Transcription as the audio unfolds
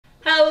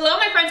Hello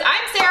my friends,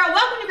 I'm Sarah.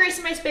 Welcome to Grace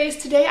in My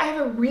Space. Today I have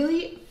a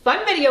really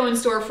fun video in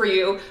store for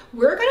you.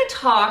 We're going to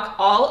talk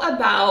all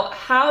about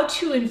how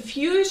to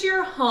infuse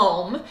your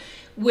home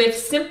with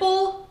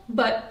simple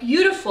but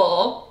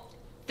beautiful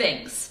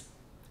things.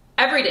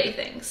 Everyday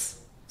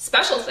things,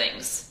 special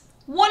things,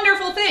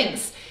 wonderful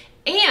things,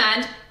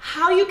 and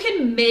how you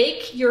can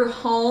make your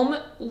home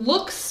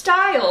look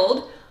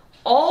styled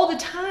all the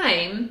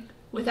time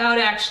without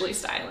actually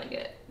styling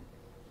it.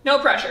 No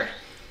pressure.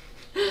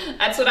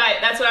 That's what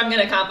I'm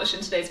going to accomplish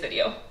in today's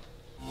video.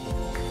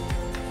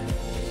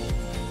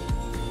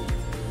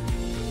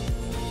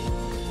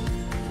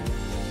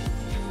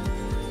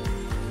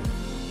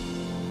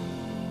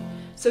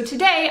 So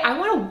today I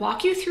want to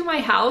walk you through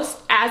my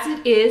house as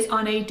it is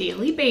on a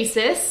daily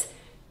basis,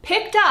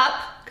 picked up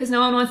because no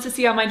one wants to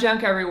see all my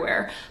junk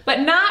everywhere, but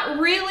not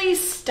really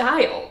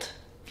styled.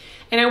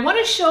 And I want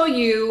to show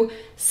you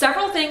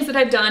several things that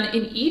I've done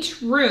in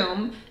each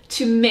room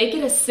to make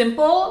it a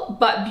simple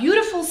but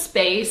beautiful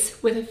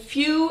space with a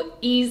few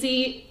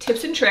easy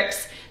tips and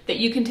tricks that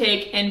you can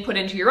take and put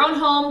into your own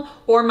home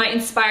or might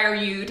inspire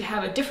you to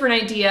have a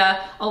different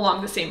idea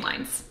along the same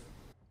lines.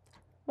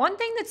 One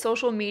thing that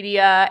social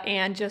media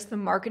and just the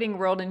marketing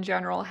world in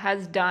general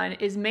has done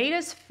is made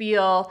us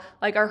feel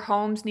like our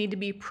homes need to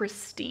be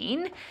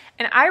pristine.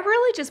 And I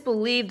really just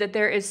believe that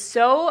there is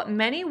so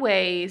many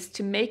ways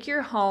to make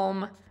your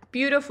home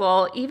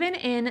beautiful, even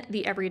in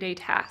the everyday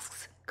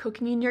tasks.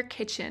 Cooking in your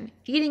kitchen,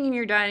 eating in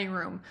your dining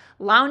room,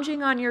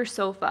 lounging on your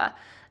sofa.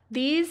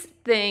 These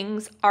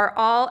things are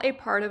all a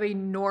part of a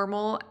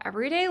normal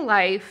everyday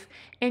life,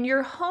 and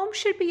your home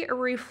should be a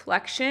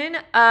reflection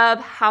of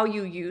how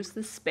you use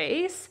the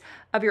space,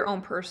 of your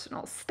own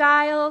personal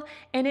style,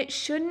 and it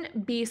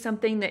shouldn't be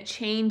something that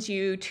chains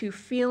you to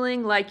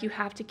feeling like you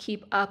have to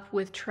keep up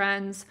with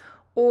trends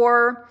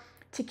or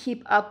to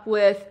keep up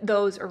with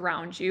those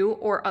around you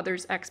or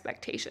others'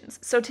 expectations.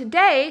 So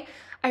today,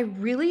 I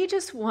really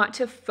just want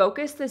to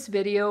focus this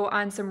video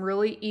on some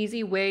really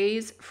easy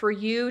ways for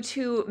you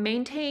to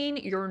maintain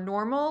your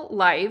normal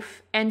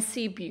life and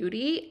see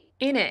beauty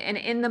in it and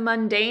in the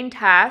mundane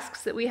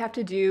tasks that we have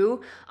to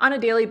do on a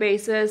daily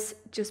basis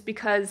just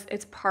because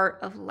it's part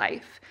of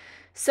life.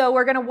 So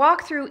we're gonna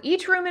walk through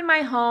each room in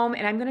my home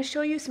and I'm gonna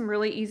show you some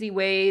really easy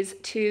ways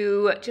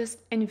to just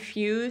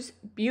infuse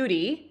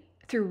beauty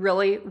through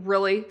really,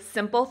 really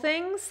simple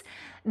things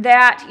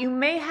that you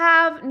may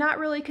have not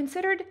really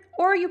considered,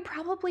 or you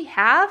probably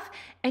have,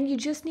 and you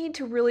just need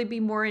to really be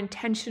more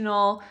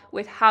intentional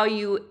with how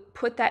you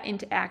put that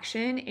into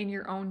action in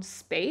your own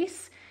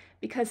space,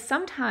 because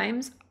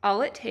sometimes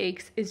all it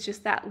takes is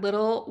just that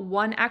little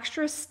one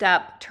extra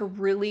step to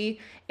really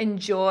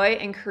enjoy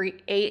and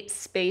create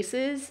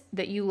spaces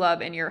that you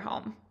love in your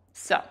home.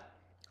 So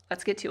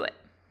let's get to it.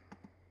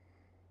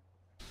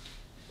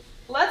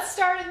 Let's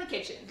start in the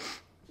kitchen.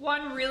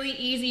 One really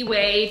easy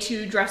way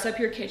to dress up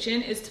your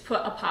kitchen is to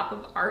put a pop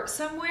of art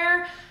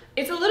somewhere.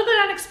 It's a little bit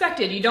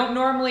unexpected. You don't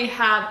normally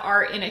have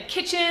art in a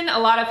kitchen. A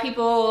lot of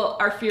people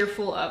are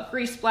fearful of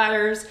grease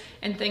splatters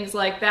and things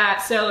like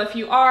that. So if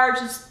you are,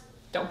 just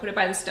don't put it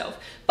by the stove.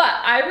 But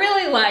I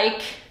really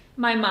like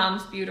my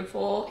mom's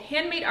beautiful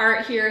handmade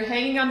art here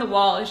hanging on the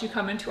wall as you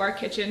come into our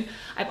kitchen.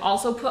 I've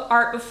also put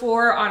art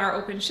before on our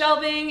open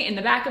shelving in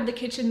the back of the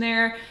kitchen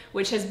there,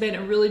 which has been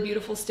a really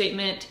beautiful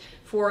statement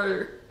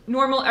for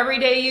normal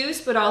everyday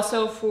use, but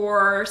also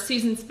for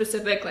season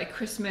specific like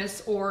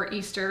Christmas or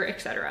Easter,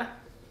 etc.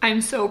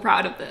 I'm so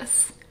proud of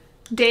this.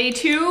 Day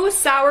 2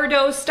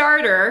 sourdough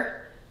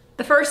starter.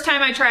 The first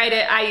time I tried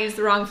it, I used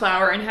the wrong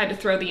flour and had to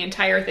throw the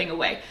entire thing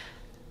away.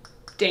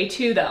 Day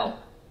 2 though,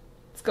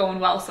 it's going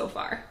well so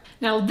far.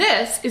 Now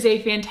this is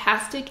a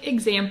fantastic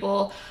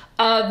example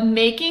of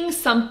making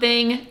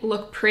something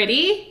look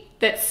pretty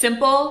that's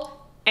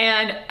simple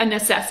and a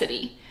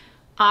necessity.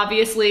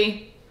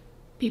 Obviously,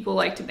 people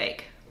like to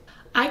bake.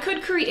 I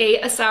could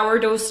create a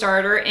sourdough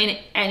starter in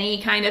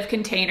any kind of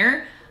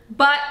container,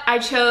 but I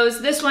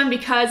chose this one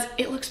because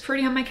it looks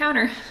pretty on my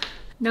counter.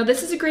 Now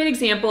this is a great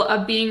example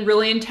of being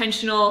really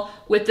intentional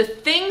with the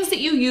things that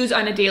you use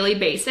on a daily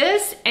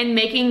basis and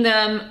making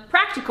them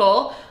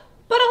practical,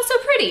 but also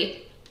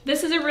pretty.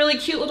 This is a really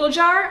cute little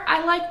jar.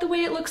 I like the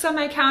way it looks on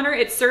my counter.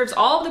 It serves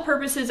all of the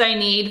purposes I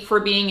need for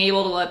being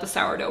able to let the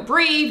sourdough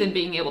breathe and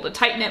being able to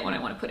tighten it when I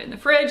want to put it in the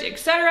fridge,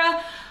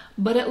 etc.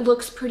 But it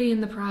looks pretty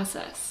in the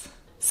process.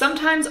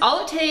 Sometimes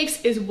all it takes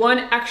is one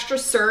extra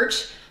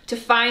search to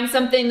find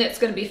something that's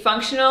going to be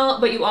functional,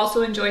 but you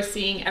also enjoy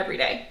seeing every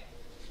day.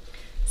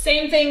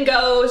 Same thing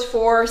goes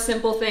for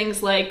simple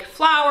things like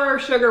flour,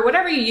 sugar,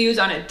 whatever you use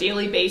on a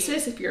daily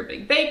basis. If you're a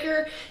big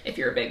baker, if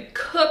you're a big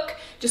cook,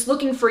 just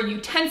looking for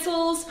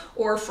utensils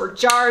or for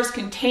jars,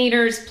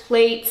 containers,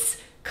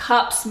 plates,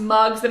 cups,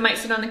 mugs that might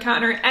sit on the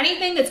counter,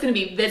 anything that's going to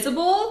be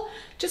visible,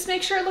 just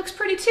make sure it looks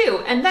pretty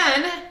too. And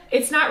then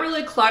it's not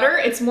really clutter,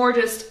 it's more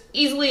just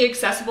easily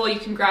accessible. You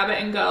can grab it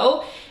and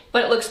go,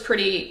 but it looks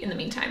pretty in the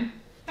meantime.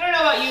 I don't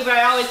know about you, but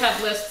I always have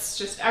lists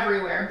just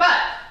everywhere. But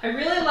I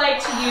really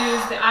like to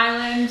use the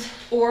island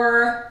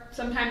or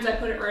Sometimes I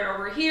put it right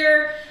over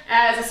here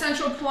as a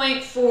central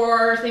point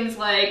for things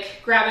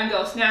like grab and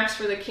go snacks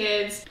for the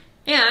kids.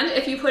 And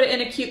if you put it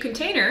in a cute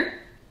container,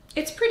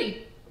 it's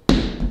pretty.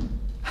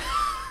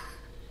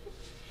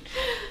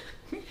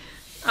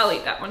 I'll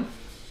eat that one.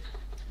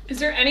 Is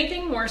there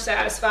anything more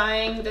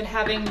satisfying than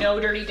having no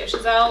dirty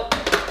dishes out?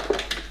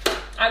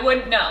 I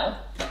wouldn't know,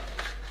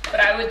 but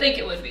I would think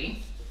it would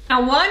be.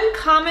 Now, one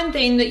common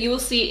thing that you will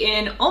see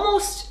in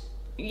almost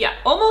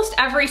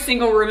every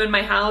single room in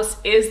my house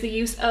is the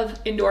use of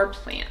indoor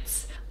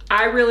plants.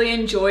 I really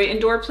enjoy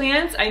indoor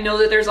plants. I know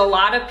that there's a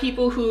lot of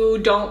people who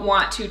don't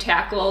want to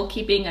tackle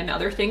keeping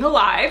another thing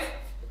alive.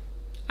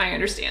 I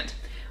understand.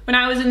 When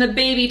I was in the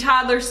baby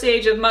toddler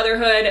stage of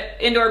motherhood,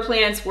 indoor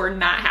plants were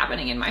not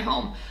happening in my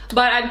home.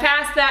 But I'm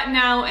past that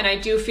now, and I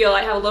do feel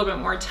I have a little bit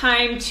more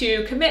time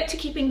to commit to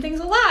keeping things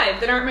alive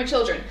that aren't my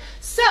children.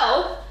 So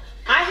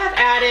I have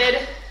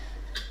added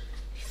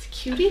these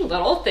cutie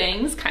little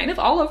things kind of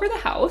all over the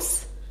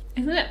house.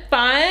 Isn't it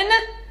fun?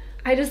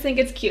 I just think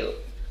it's cute.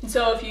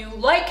 So if you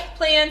like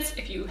plants,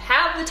 if you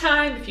have the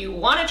time, if you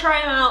want to try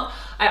them out,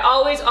 I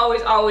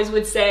always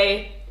would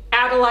say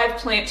add a live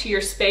plant to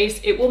your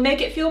space. It will make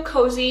it feel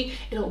cozy.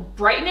 It'll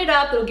brighten it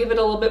up. It'll give it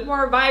a little bit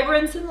more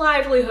vibrance and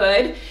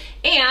livelihood.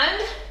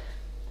 And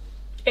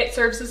it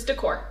serves as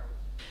decor.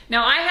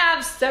 Now I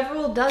have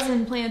several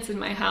dozen plants in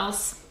my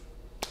house.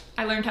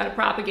 I learned how to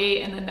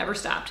propagate and then never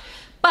stopped.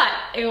 But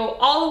I go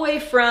all the way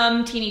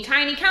from teeny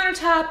tiny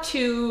countertop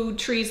to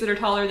trees that are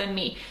taller than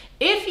me.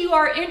 If you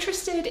are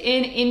interested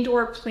in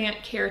indoor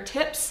plant care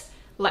tips,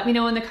 let me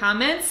know in the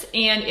comments,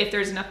 and if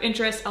there's enough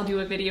interest, I'll do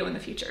a video in the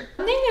future.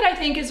 One thing that I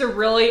think is a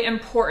really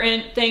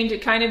important thing to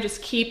kind of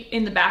just keep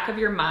in the back of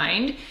your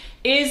mind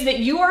is that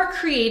you are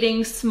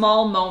creating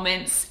small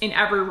moments in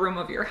every room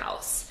of your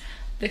house.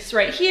 This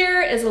right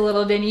here is a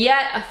little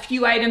vignette, a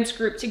few items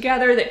grouped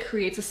together that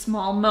creates a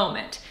small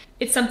moment.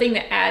 It's something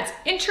that adds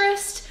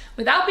interest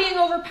without being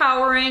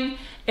overpowering.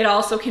 It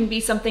also can be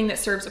something that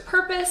serves a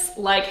purpose,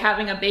 like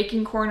having a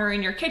baking corner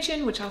in your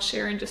kitchen, which I'll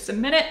share in just a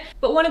minute.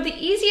 But one of the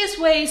easiest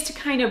ways to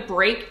kind of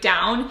break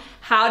down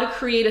how to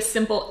create a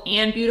simple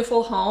and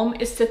beautiful home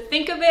is to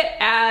think of it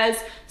as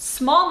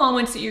small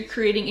moments that you're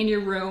creating in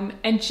your room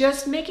and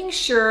just making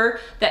sure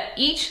that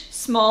each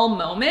small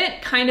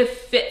moment kind of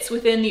fits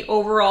within the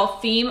overall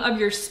theme of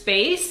your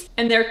space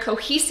and they're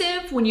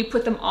cohesive when you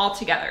put them all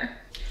together.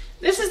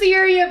 This is the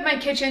area of my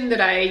kitchen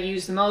that I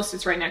use the most.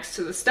 It's right next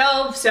to the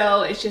stove,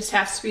 so it just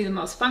has to be the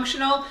most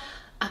functional.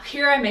 Up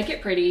here, I make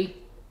it pretty.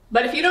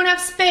 But if you don't have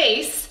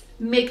space,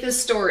 make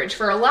this storage.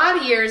 For a lot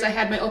of years, I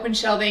had my open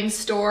shelving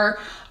store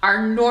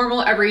our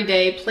normal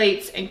everyday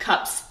plates and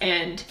cups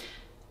and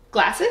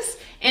glasses.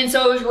 And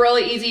so it was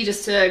really easy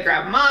just to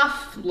grab them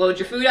off, load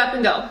your food up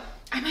and go.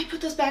 I might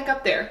put those back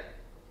up there.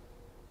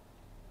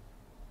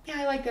 Yeah,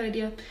 I like that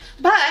idea.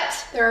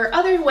 But there are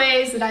other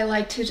ways that I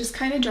like to just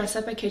kind of dress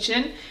up my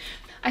kitchen.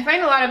 I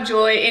find a lot of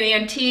joy in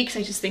antiques.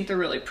 I just think they're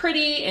really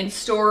pretty and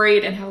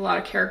storied and have a lot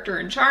of character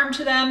and charm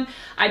to them.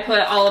 I put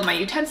all of my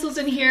utensils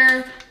in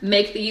here,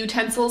 make the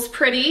utensils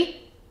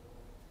pretty.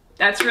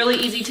 That's really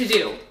easy to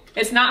do.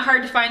 It's not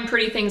hard to find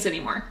pretty things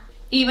anymore.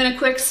 Even a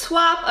quick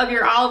swap of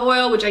your olive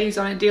oil, which I use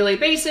on a daily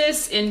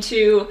basis,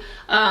 into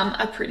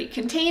a pretty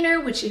container,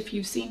 which if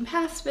you've seen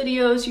past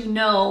videos, you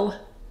know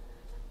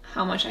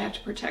how much I have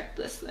to protect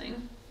this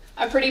thing.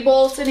 A pretty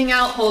bowl sitting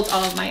out holds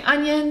all of my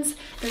onions.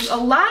 There's a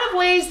lot of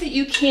ways that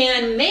you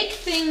can make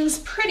things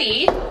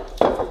pretty,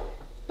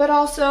 but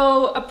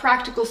also a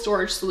practical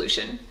storage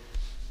solution.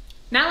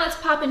 Now let's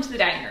pop into the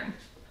dining room.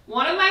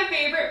 One of my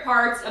favorite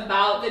parts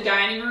about the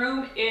dining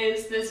room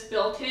is this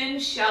built-in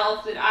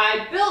shelf that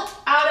I built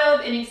out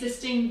of an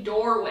existing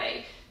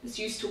doorway. This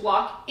used to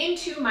walk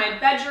into my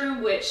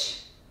bedroom,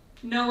 which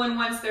no one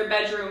wants their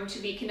bedroom to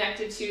be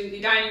connected to the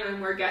dining room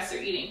where guests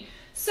are eating.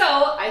 So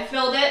I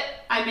filled it,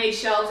 I made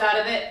shelves out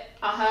of it.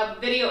 I'll have a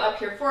video up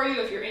here for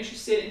you if you're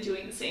interested in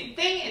doing the same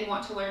thing and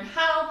want to learn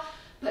how.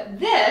 But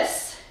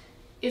this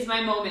is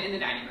my moment in the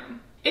dining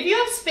room. If you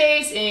have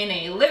space in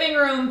a living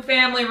room,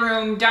 family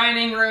room,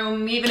 dining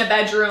room, even a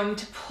bedroom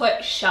to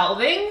put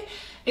shelving,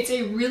 it's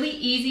a really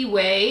easy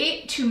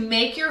way to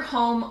make your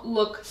home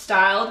look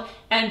styled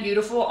and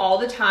beautiful all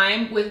the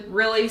time with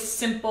really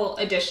simple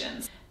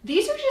additions.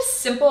 These are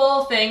just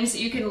simple things that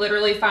you can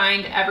literally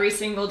find every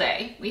single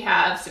day. We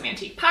have some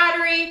antique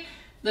pottery.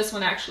 This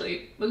one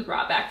actually was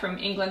brought back from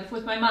England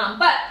with my mom,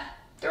 but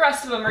the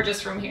rest of them are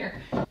just from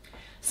here.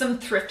 Some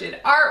thrifted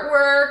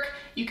artwork.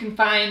 You can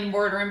find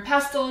mortar and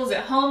pestles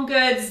at Home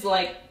Goods,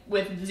 like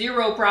with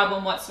zero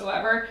problem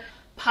whatsoever.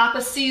 Pop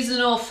a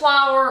seasonal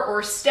flower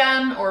or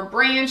stem or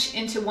branch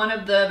into one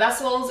of the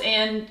vessels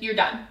and you're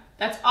done.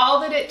 That's all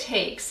that it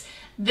takes.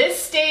 This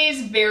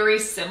stays very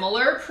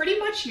similar pretty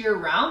much year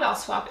round. I'll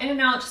swap in and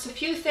out just a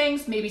few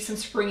things, maybe some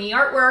springy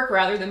artwork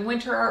rather than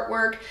winter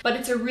artwork, but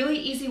it's a really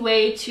easy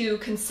way to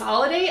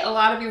consolidate a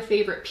lot of your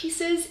favorite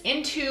pieces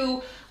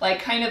into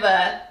like kind of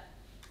a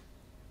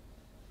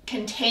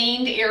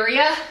contained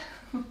area.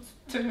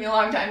 Took me a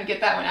long time to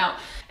get that one out.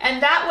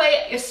 And that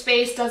way a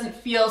space doesn't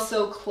feel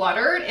so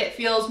cluttered, it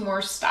feels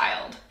more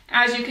styled.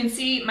 As you can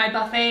see, my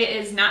buffet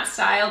is not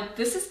styled.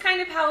 This is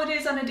kind of how it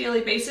is on a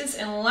daily basis,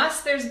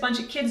 unless there's a bunch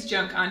of kids'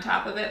 junk on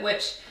top of it,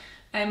 which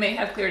I may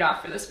have cleared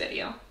off for this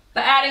video.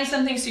 But adding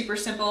something super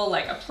simple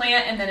like a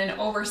plant and then an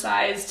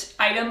oversized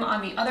item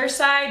on the other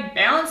side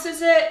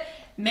balances it,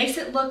 makes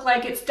it look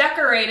like it's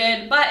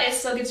decorated, but it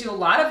still gives you a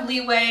lot of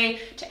leeway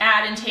to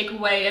add and take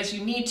away as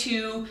you need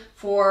to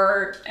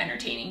for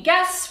entertaining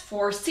guests,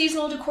 for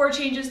seasonal decor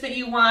changes that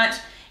you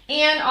want,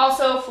 and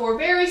also for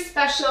very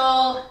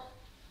special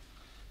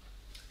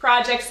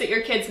projects that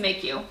your kids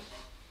make you.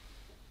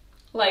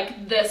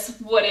 Like this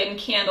wooden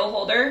candle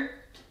holder,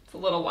 it's a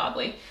little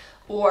wobbly,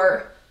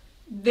 or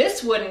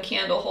this wooden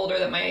candle holder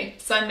that my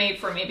son made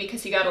for me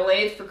because he got a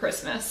lathe for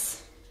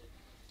Christmas.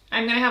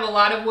 I'm gonna have a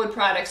lot of wood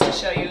products to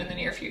show you in the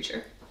near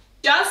future.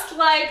 Just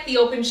like the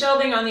open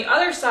shelving on the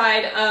other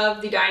side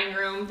of the dining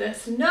room,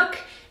 this nook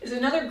is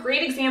another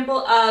great example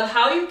of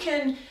how you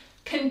can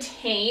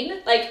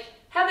contain, like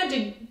have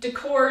a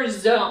decor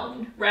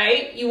zone,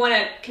 right? You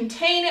wanna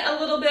contain it a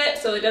little bit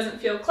so it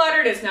doesn't feel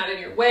cluttered, it's not in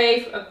your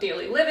way of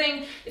daily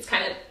living, it's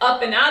kind of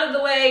up and out of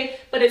the way,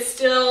 but it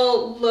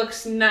still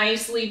looks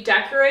nicely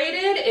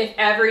decorated if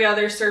every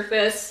other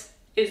surface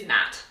is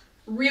not.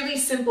 Really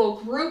simple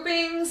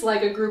groupings,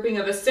 like a grouping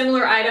of a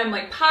similar item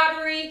like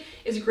pottery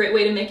is a great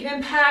way to make an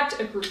impact.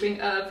 A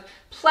grouping of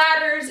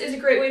platters is a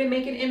great way to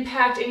make an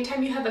impact.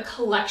 Anytime you have a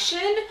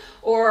collection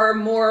or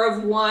more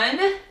of one,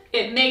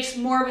 it makes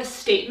more of a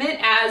statement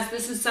as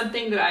this is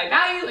something that I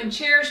value and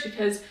cherish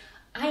because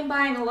I'm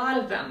buying a lot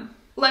of them.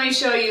 Let me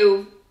show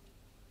you,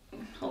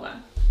 hold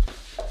on.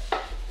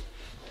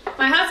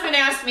 My husband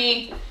asked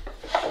me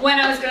when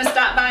I was gonna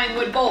stop buying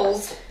wood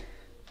bowls.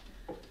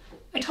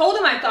 I told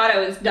him I thought I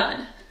was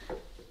done.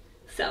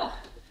 So,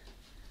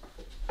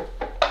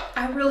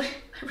 I really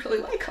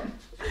like them.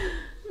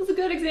 This is a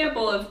good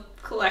example of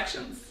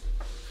collections.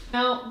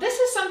 Now, this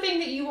is something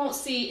that you won't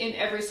see in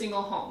every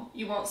single home.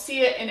 You won't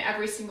see it in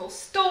every single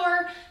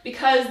store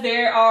because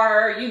they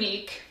are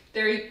unique.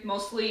 They're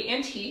mostly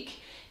antique.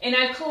 And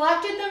I've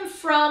collected them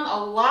from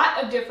a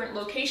lot of different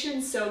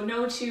locations, so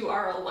no two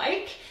are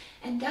alike.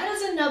 And that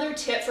is another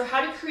tip for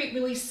how to create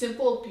really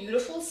simple,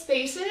 beautiful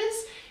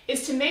spaces,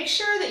 is to make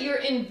sure that you're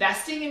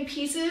investing in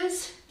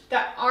pieces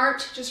that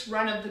aren't just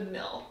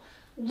run-of-the-mill.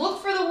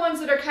 Look for the ones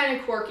that are kind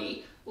of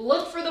quirky.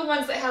 Look for the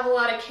ones that have a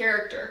lot of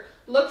character.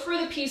 Look for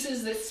the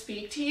pieces that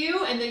speak to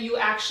you and that you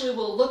actually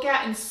will look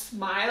at and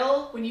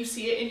smile when you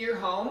see it in your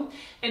home,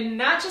 and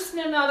not just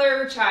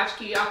another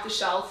tchotchke off the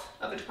shelf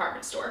of a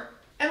department store.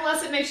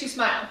 Unless it makes you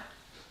smile,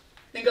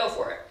 then go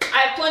for it.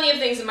 I have plenty of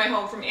things in my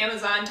home from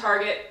Amazon,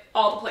 Target,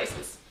 all the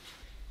places.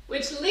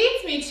 Which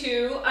leads me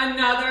to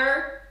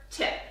another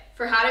tip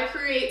for how to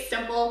create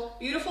simple,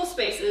 beautiful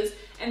spaces,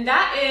 and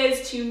that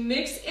is to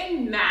mix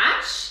and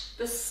match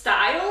the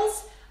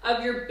styles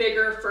of your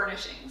bigger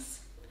furnishings.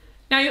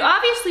 Now, you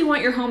obviously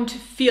want your home to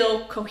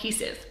feel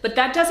cohesive, but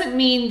that doesn't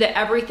mean that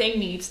everything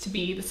needs to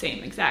be the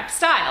same exact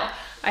style.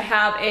 I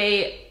have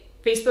a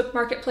Facebook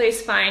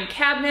Marketplace find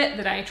cabinet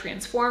that I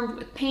transformed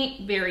with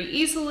paint very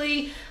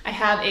easily. I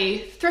have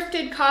a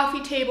thrifted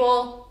coffee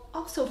table,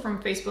 also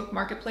from Facebook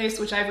Marketplace,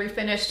 which I've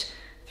refinished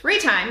 3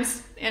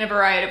 times in a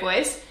variety of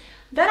ways.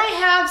 Then I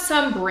have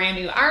some brand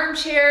new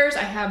armchairs,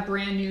 I have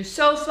brand new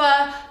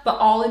sofa, but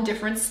all in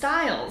different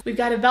styles. We've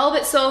got a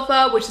velvet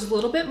sofa, which is a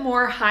little bit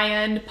more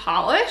high-end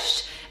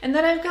polished, and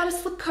then I've got a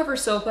slipcover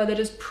sofa that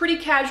is pretty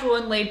casual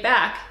and laid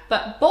back,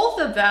 but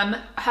both of them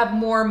have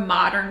more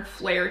modern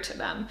flair to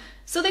them,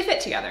 so they fit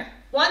together.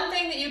 One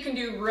thing that you can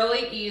do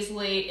really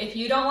easily, if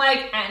you don't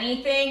like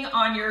anything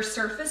on your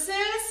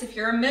surfaces, if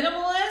you're a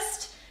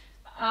minimalist,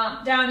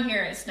 down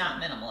here it's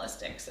not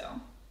minimalistic, so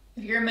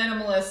if you're a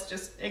minimalist,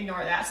 just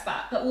ignore that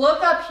spot. But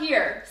look up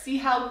here, see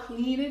how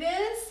clean it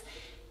is?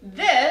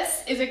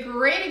 This is a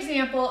great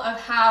example of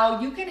how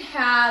you can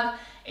have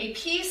a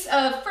piece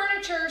of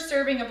furniture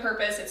serving a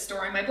purpose. It's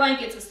storing my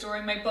blankets, it's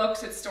storing my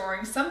books, it's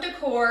storing some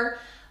decor,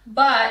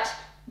 but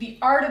the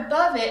art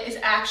above it is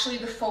actually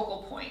the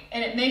focal point.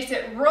 And it makes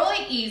it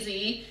really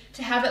easy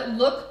to have it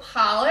look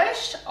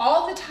polished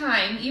all the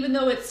time, even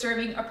though it's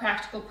serving a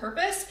practical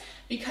purpose,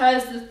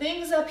 because the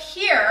things up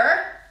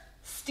here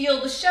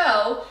steal the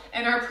show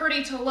and are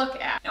pretty to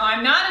look at. Now,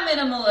 I'm not a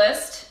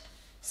minimalist,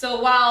 so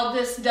while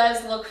this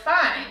does look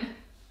fine,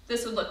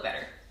 this would look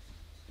better.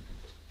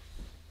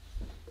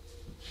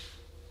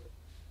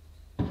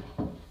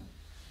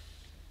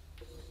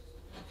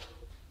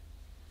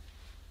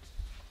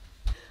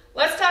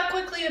 Let's talk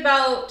quickly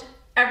about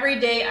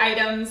everyday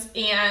items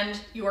and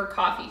your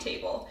coffee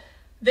table.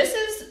 This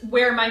is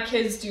where my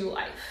kids do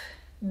life.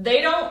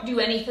 They don't do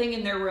anything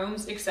in their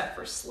rooms except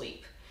for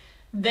sleep.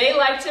 They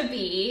like to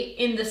be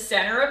in the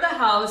center of the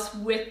house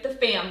with the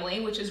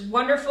family, which is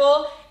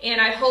wonderful, and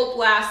I hope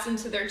lasts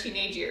into their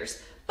teenage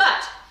years.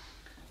 But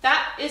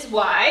that is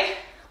why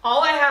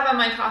all I have on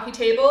my coffee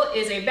table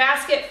is a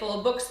basket full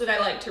of books that I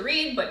like to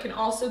read, but can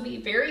also be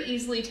very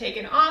easily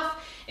taken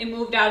off and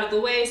moved out of the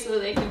way so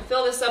that they can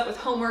fill this up with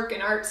homework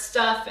and art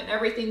stuff and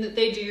everything that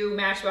they do,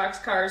 Matchbox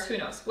cars, who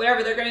knows,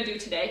 whatever they're gonna do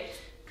today,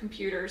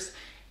 computers.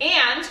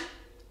 And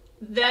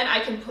Then I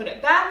can put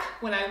it back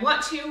when I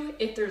want to,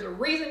 if there's a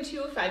reason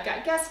to, if I've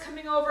got guests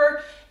coming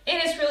over.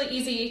 And it's really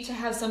easy to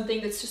have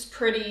something that's just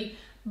pretty,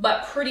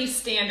 but pretty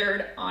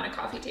standard on a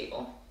coffee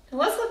table. Now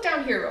let's look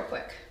down here real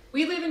quick.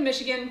 We live in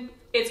Michigan,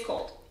 it's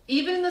cold.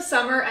 Even in the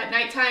summer at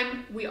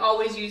nighttime, we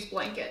always use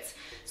blankets.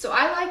 So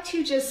I like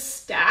to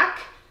just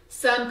stack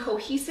some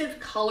cohesive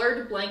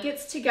colored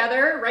blankets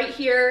together right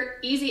here,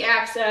 easy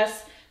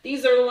access.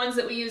 These are the ones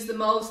that we use the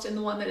most and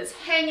the one that is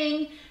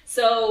hanging,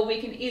 so we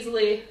can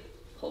easily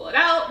pull it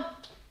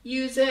out,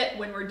 use it.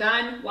 When we're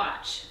done,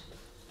 watch.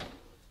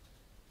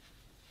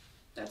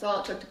 That's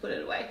all it took to put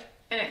it away.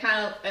 And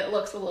it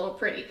looks a little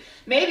pretty.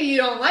 Maybe you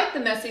don't like the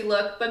messy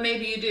look, but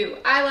maybe you do.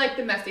 I like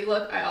the messy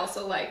look. I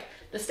also like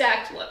the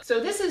stacked look. So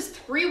this is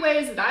 3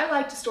 ways that I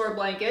like to store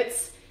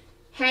blankets.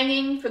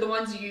 Hanging for the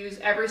ones you use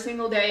every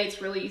single day.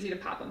 It's really easy to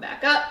pop them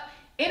back up.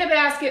 In a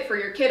basket for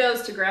your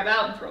kiddos to grab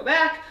out and throw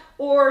back,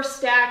 or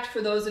stacked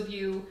for those of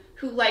you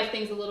who like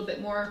things a little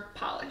bit more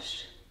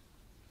polished.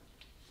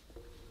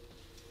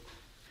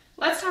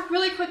 Let's talk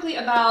really quickly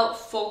about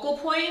focal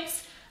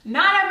points.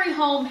 Not every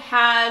home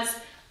has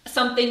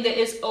something that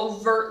is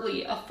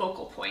overtly a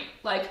focal point,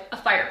 like a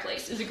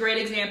fireplace is a great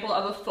example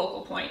of a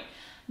focal point.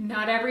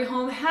 Not every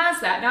home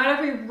has that. Not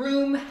every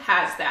room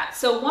has that.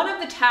 So one of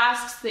the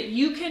tasks that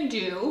you can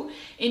do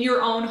in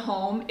your own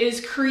home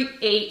is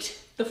create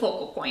the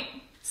focal point.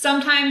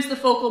 Sometimes the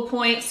focal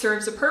point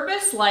serves a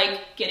purpose, like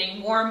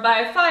getting warm by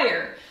a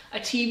fire. A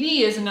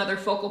TV is another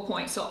focal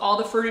point, so all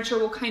the furniture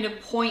will kind of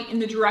point in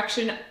the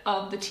direction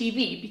of the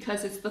TV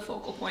because it's the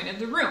focal point of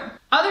the room.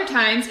 Other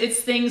times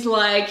it's things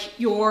like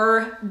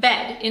your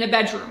bed in a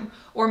bedroom,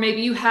 or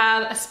maybe you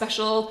have a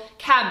special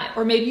cabinet,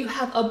 or maybe you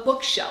have a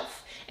bookshelf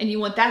and you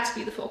want that to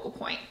be the focal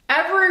point.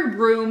 Every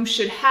room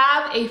should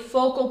have a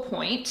focal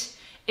point.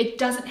 It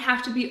doesn't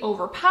have to be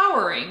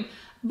overpowering,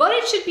 but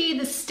it should be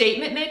the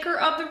statement maker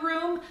of the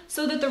room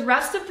so that the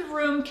rest of the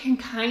room can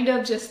kind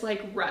of just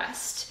like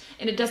rest.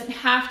 And it doesn't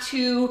have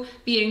to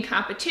be in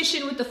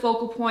competition with the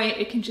focal point.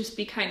 It can just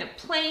be kind of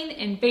plain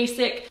and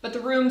basic, but the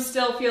room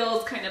still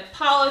feels kind of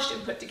polished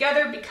and put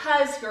together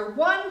because your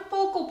one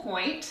focal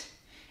point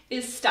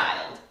is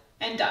styled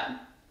and done.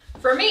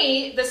 For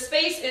me, the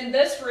space in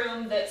this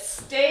room that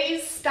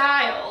stays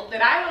styled,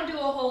 that I don't do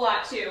a whole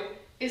lot to,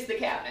 is the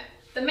cabinet.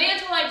 The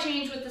mantle I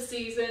change with the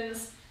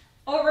seasons.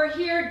 Over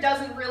here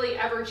doesn't really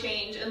ever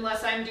change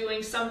unless I'm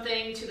doing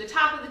something to the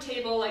top of the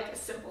table like a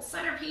simple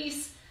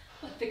centerpiece.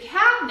 But the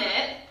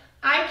cabinet,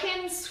 I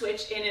can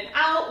switch in and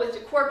out with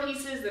decor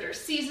pieces that are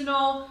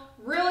seasonal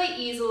really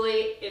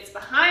easily. It's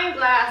behind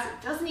glass,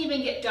 it doesn't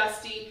even get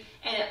dusty,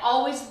 and it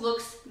always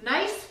looks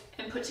nice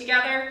and put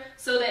together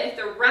so that if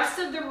the rest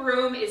of the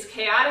room is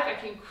chaotic, I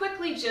can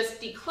quickly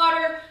just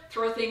declutter,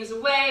 throw things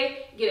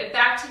away, get it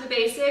back to the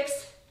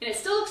basics, and it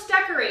still looks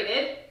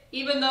decorated,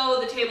 even though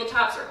the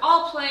tabletops are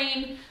all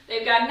plain.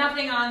 They've got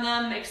nothing on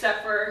them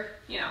except for,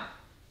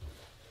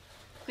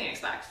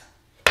 Kleenex box.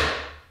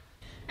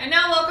 And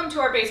now welcome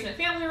to our basement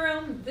family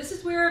room. This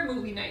is where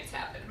movie nights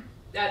happen.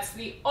 That's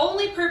the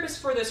only purpose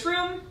for this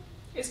room,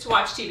 is to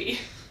watch TV.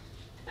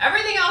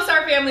 Everything else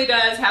our family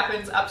does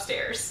happens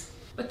upstairs.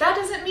 But that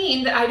doesn't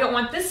mean that I don't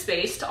want this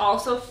space to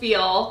also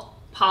feel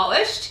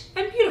polished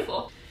and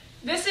beautiful.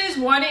 This is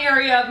one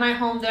area of my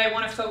home that I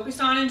want to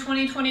focus on in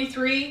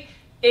 2023.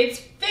 It's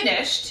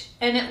finished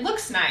and it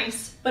looks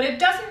nice, but it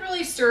doesn't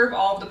really serve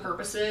all of the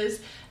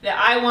purposes that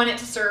I want it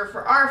to serve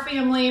for our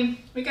family.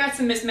 We got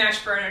some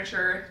mismatched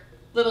furniture,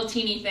 little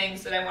teeny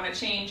things that I want to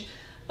change,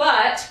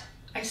 but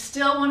I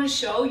still want to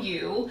show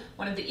you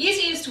one of the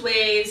easiest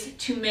ways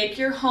to make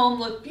your home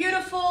look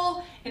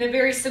beautiful in a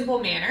very simple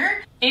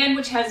manner, and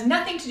which has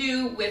nothing to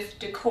do with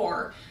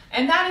decor,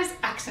 and that is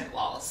accent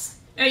walls.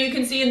 Now you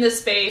can see in this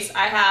space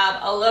I have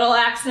a little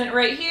accent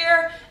right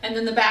here, and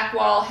then the back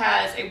wall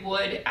has a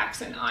wood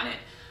accent on it.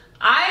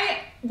 I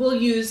will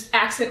use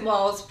accent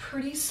walls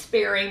pretty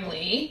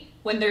sparingly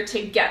when they're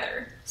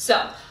together.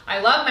 So I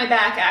love my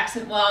back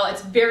accent wall.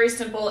 It's very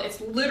simple. It's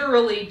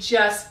literally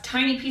just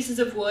tiny pieces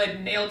of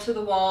wood nailed to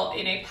the wall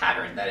in a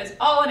pattern. That is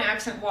all an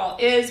accent wall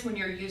is when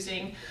you're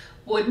using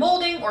wood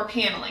molding or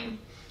paneling.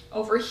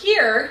 Over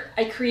here,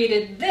 I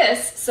created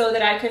this so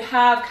that I could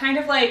have kind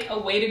of like a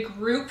way to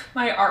group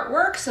my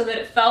artwork so that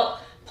it felt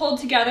pulled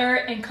together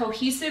and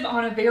cohesive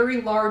on a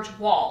very large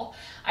wall.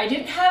 I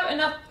didn't have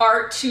enough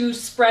art to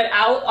spread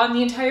out on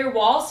the entire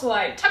wall, so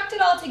I tucked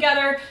it all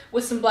together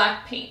with some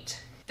black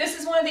paint. This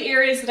is one of the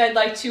areas that I'd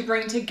like to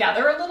bring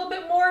together a little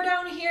bit more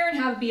down here and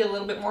have be a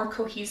little bit more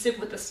cohesive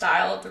with the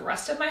style of the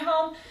rest of my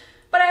home,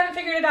 but I haven't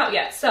figured it out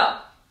yet, so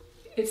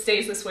it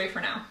stays this way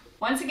for now.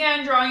 Once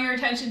again, drawing your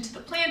attention to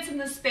the plants in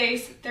this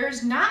space,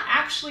 there's not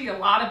actually a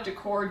lot of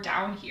decor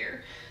down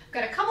here. I've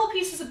got a couple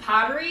pieces of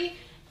pottery,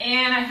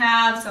 and I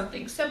have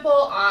something simple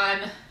on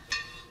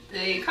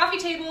the coffee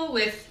table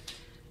with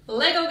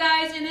Lego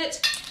guys in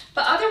it,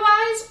 but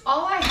otherwise,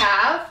 all I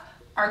have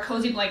are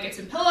cozy blankets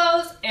and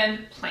pillows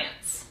and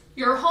plants.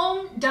 Your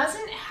home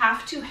doesn't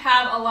have to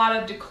have a lot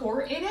of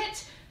decor in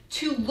it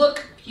to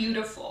look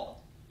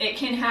beautiful. It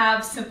can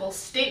have simple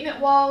statement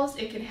walls,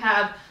 it can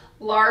have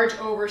large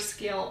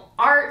overscale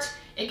art.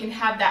 It can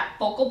have that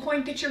focal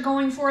point that you're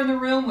going for in the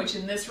room, which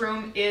in this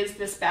room is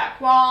this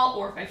back wall,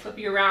 or if I flip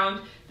you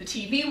around, the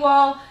TV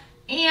wall.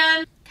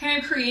 And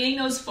kind of creating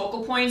those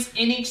focal points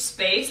in each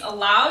space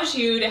allows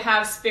you to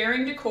have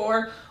sparing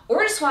decor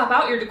or to swap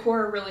out your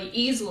decor really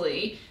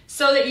easily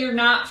so that you're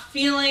not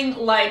feeling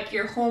like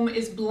your home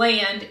is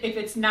bland if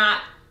it's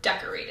not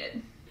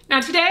decorated. Now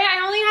today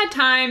I only had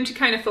time to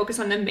kind of focus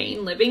on the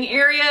main living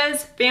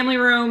areas, family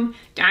room,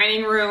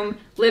 dining room,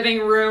 living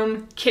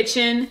room,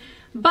 kitchen,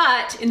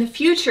 but in the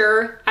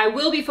future I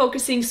will be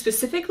focusing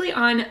specifically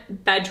on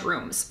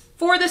bedrooms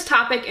for this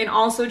topic, and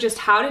also just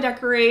how to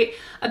decorate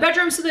a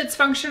bedroom so that it's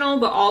functional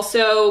but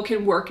also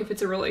can work if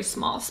it's a really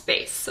small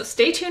space. So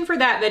stay tuned for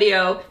that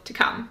video to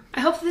come. I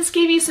hope that this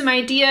gave you some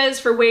ideas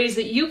for ways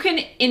that you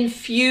can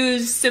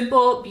infuse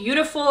simple,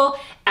 beautiful,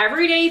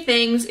 everyday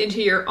things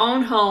into your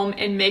own home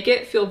and make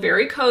it feel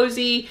very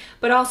cozy,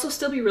 but also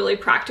still be really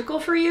practical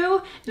for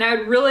you. And I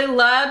would really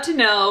love to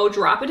know,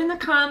 drop it in the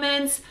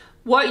comments,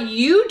 what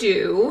you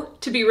do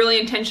to be really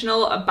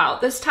intentional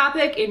about this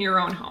topic in your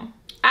own home.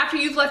 After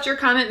you've left your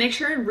comment, make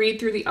sure and read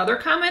through the other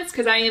comments,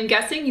 because I am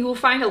guessing you will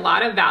find a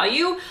lot of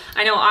value,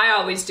 I know I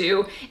always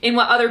do, in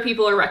what other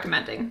people are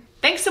recommending.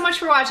 Thanks so much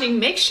for watching.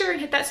 Make sure and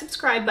hit that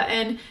subscribe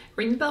button,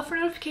 ring the bell for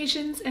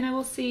notifications, and I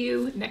will see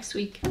you next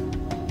week.